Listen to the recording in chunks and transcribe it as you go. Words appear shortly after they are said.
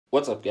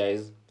What's up,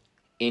 guys?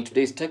 In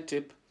today's tech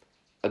tip,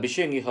 I'll be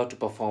showing you how to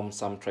perform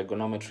some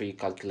trigonometry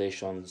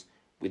calculations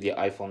with your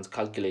iPhone's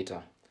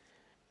calculator.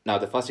 Now,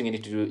 the first thing you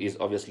need to do is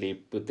obviously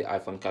put the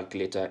iPhone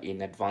calculator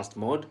in advanced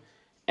mode.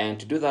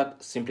 And to do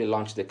that, simply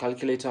launch the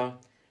calculator,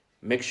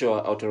 make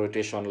sure auto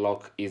rotation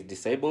lock is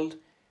disabled,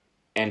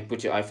 and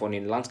put your iPhone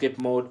in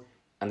landscape mode,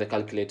 and the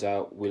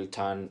calculator will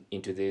turn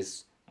into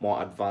this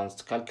more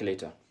advanced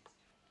calculator.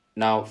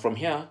 Now, from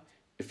here,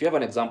 if you have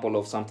an example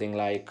of something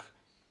like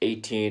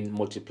 18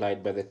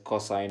 multiplied by the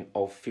cosine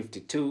of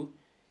 52,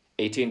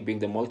 18 being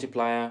the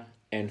multiplier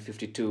and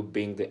 52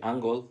 being the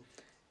angle,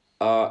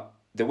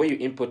 the way you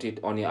input it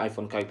on your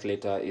iPhone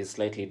calculator is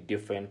slightly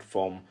different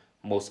from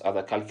most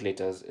other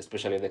calculators,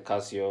 especially the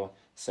Casio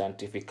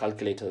scientific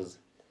calculators.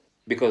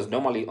 Because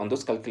normally on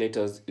those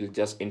calculators, you'll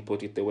just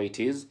input it the way it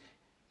is.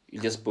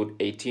 You just put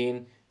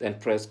 18, then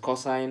press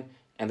cosine,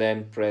 and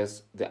then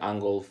press the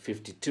angle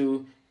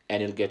 52,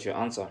 and you'll get your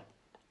answer.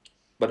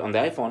 But on the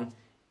iPhone,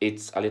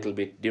 it's a little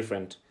bit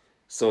different.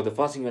 So the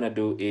first thing you're gonna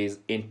do is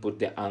input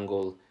the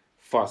angle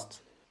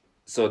first.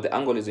 So the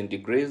angle is in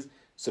degrees,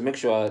 so make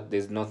sure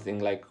there's nothing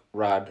like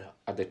rad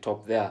at the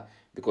top there,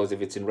 because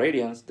if it's in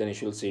radians, then you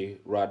should see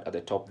rad at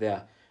the top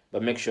there.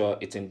 But make sure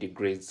it's in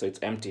degrees, so it's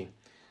empty.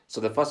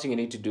 So the first thing you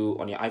need to do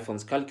on your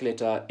iPhone's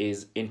calculator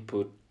is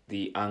input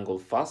the angle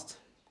first,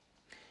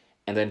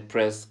 and then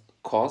press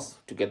cos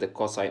to get the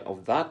cosine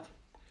of that.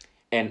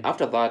 And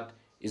after that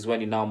is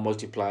when you now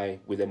multiply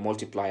with a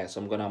multiplier.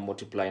 So I'm going to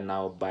multiply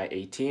now by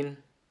 18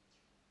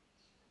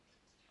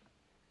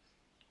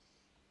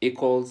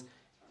 equals,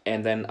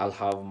 and then I'll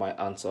have my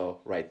answer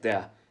right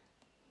there.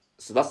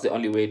 So that's the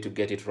only way to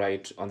get it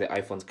right on the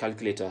iPhone's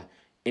calculator.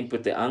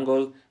 Input the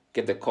angle,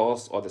 get the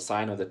cos or the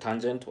sine or the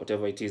tangent,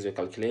 whatever it is you're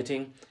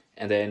calculating,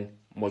 and then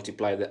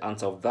multiply the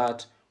answer of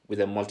that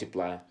with a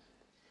multiplier.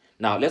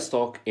 Now let's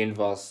talk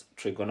inverse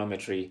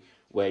trigonometry,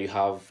 where you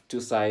have two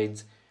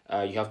sides.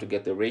 You have to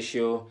get the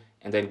ratio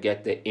and then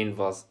get the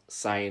inverse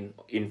sine,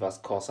 inverse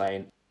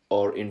cosine,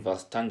 or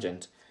inverse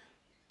tangent.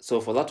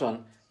 So for that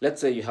one, let's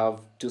say you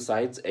have two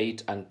sides,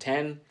 8 and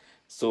 10.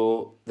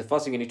 So the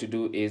first thing you need to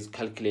do is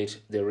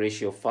calculate the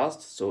ratio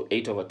first. So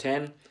 8 over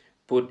 10,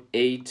 put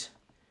 8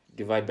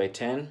 divide by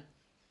 10,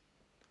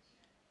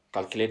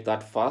 calculate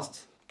that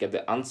first, get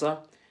the answer.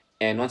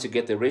 And once you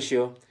get the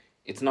ratio,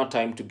 it's now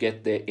time to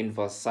get the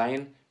inverse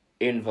sine,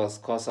 inverse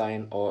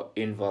cosine, or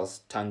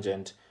inverse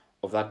tangent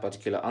of that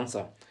particular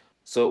answer.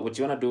 So what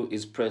you want to do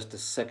is press the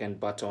second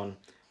button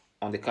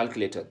on the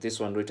calculator, this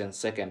one written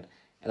second,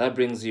 and that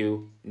brings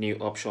you new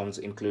options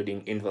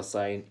including inverse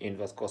sine,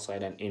 inverse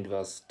cosine, and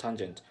inverse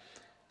tangent.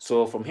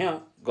 So from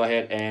here, go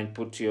ahead and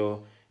put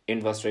your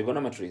inverse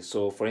trigonometry.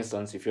 So for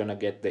instance, if you want to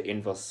get the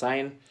inverse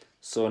sine,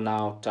 so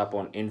now tap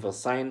on inverse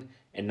sine,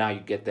 and now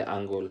you get the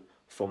angle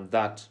from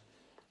that.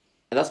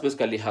 And that's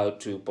basically how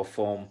to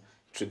perform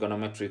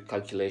trigonometric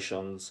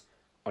calculations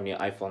on your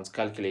iPhone's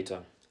calculator.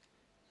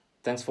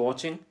 Thanks for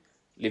watching.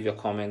 Leave your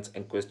comments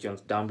and questions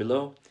down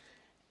below,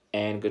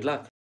 and good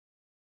luck.